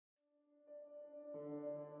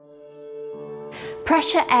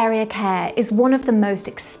Pressure area care is one of the most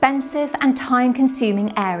expensive and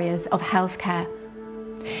time-consuming areas of healthcare.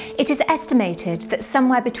 It is estimated that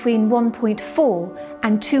somewhere between 1.4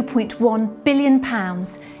 and 2.1 billion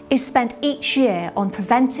pounds is spent each year on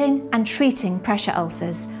preventing and treating pressure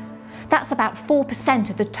ulcers. That's about 4%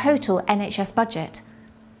 of the total NHS budget.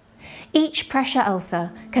 Each pressure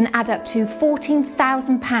ulcer can add up to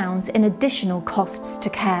 £14,000 in additional costs to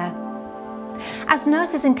care. As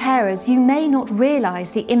nurses and carers, you may not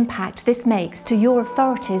realise the impact this makes to your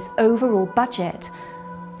authority's overall budget.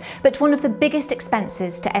 But one of the biggest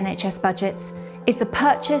expenses to NHS budgets is the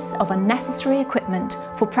purchase of unnecessary equipment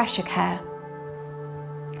for pressure care.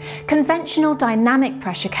 Conventional dynamic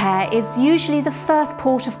pressure care is usually the first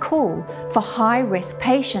port of call for high-risk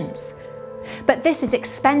patients. But this is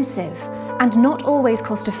expensive and not always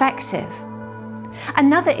cost-effective.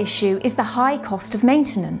 Another issue is the high cost of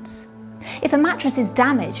maintenance. If a mattress is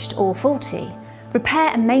damaged or faulty,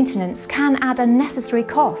 repair and maintenance can add unnecessary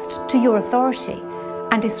cost to your authority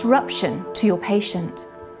and disruption to your patient.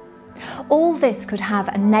 All this could have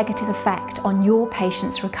a negative effect on your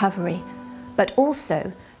patient's recovery, but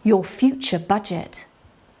also your future budget.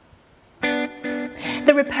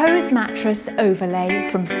 The Repose mattress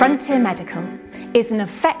overlay from Uni-medical is an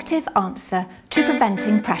effective answer to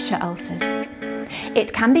preventing pressure ulcers.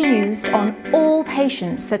 It can be used on all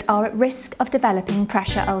patients that are at risk of developing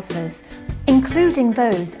pressure ulcers, including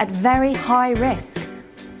those at very high risk.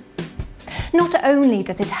 Not only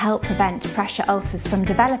does it help prevent pressure ulcers from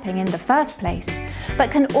developing in the first place,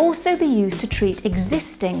 but can also be used to treat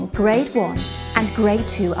existing Grade 1 and Grade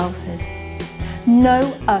 2 ulcers.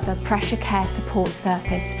 No other pressure care support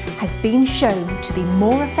surface has been shown to be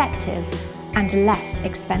more effective and less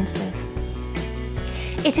expensive.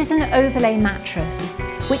 It is an overlay mattress,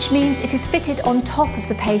 which means it is fitted on top of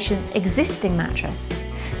the patient's existing mattress,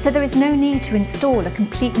 so there is no need to install a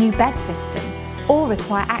complete new bed system or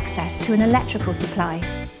require access to an electrical supply.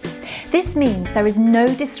 This means there is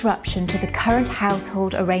no disruption to the current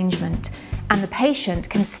household arrangement, and the patient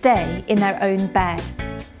can stay in their own bed.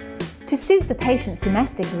 To suit the patient's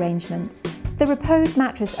domestic arrangements, the Repose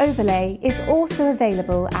mattress overlay is also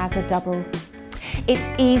available as a double. It's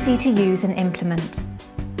easy to use and implement.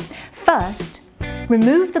 First,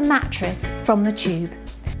 remove the mattress from the tube.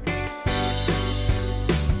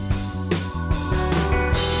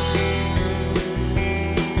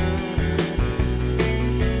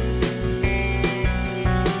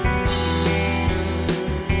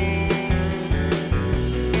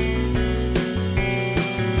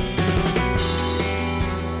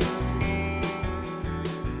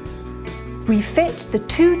 Refit the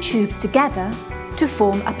two tubes together to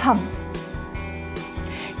form a pump.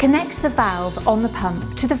 Connect the valve on the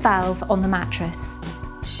pump to the valve on the mattress.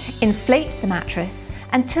 Inflate the mattress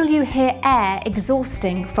until you hear air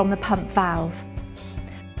exhausting from the pump valve.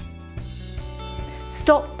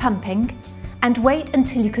 Stop pumping and wait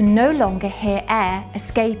until you can no longer hear air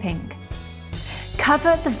escaping.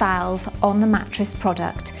 Cover the valve on the mattress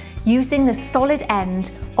product using the solid end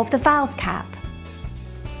of the valve cap.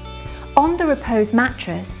 On the Repose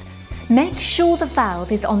mattress, make sure the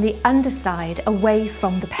valve is on the underside away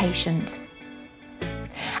from the patient.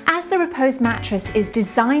 As the Repose mattress is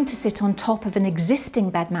designed to sit on top of an existing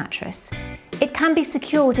bed mattress, it can be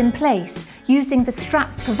secured in place using the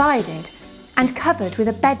straps provided and covered with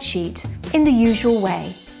a bed sheet in the usual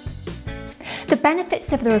way. The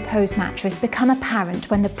benefits of the Repose mattress become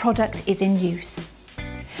apparent when the product is in use.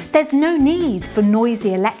 There's no need for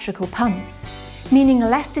noisy electrical pumps, meaning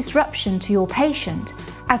less disruption to your patient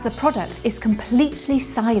as the product is completely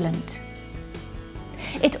silent.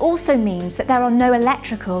 It also means that there are no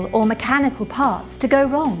electrical or mechanical parts to go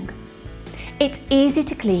wrong. It's easy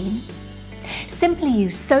to clean. Simply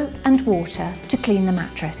use soap and water to clean the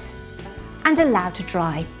mattress and allow to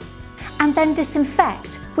dry, and then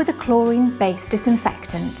disinfect with a chlorine-based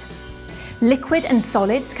disinfectant. Liquid and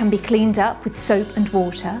solids can be cleaned up with soap and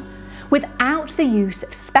water without the use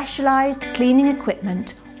of specialised cleaning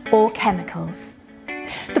equipment or chemicals.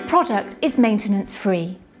 The product is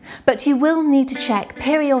maintenance-free, but you will need to check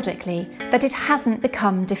periodically that it hasn't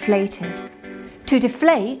become deflated. To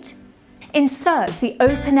deflate, insert the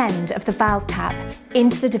open end of the valve cap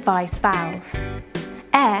into the device valve.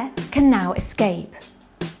 Air can now escape.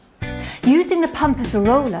 Using the pump as a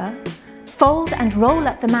roller, fold and roll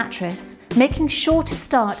up the mattress, making sure to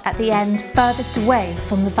start at the end furthest away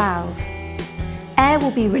from the valve. Air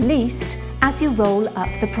will be released as you roll up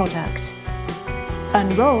the product.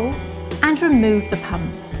 Unroll and remove the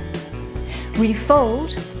pump.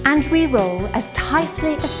 Refold and re-roll as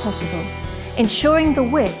tightly as possible, ensuring the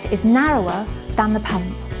width is narrower than the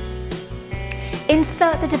pump.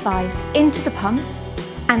 Insert the device into the pump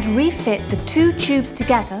and refit the 2 tubes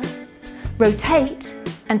together. Rotate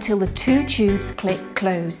until the 2 tubes click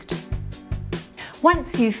closed.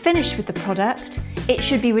 Once you've finished with the product, it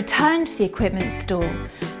should be returned to the equipment store,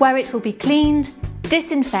 where it will be cleaned,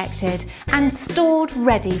 disinfected and stored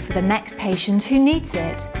ready for the next patient who needs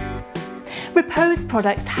it. Repose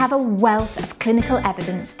products have a wealth of clinical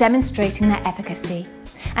evidence demonstrating their efficacy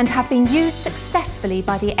and have been used successfully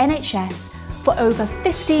by the NHS for over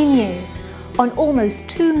 15 years on almost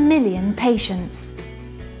 2 million patients.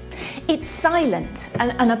 It's silent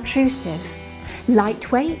and unobtrusive,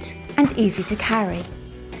 lightweight and easy to carry,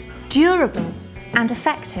 durable and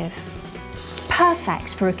effective,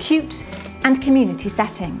 perfect for acute and community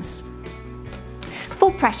settings.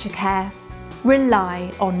 For pressure care,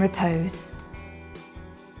 rely on Repose.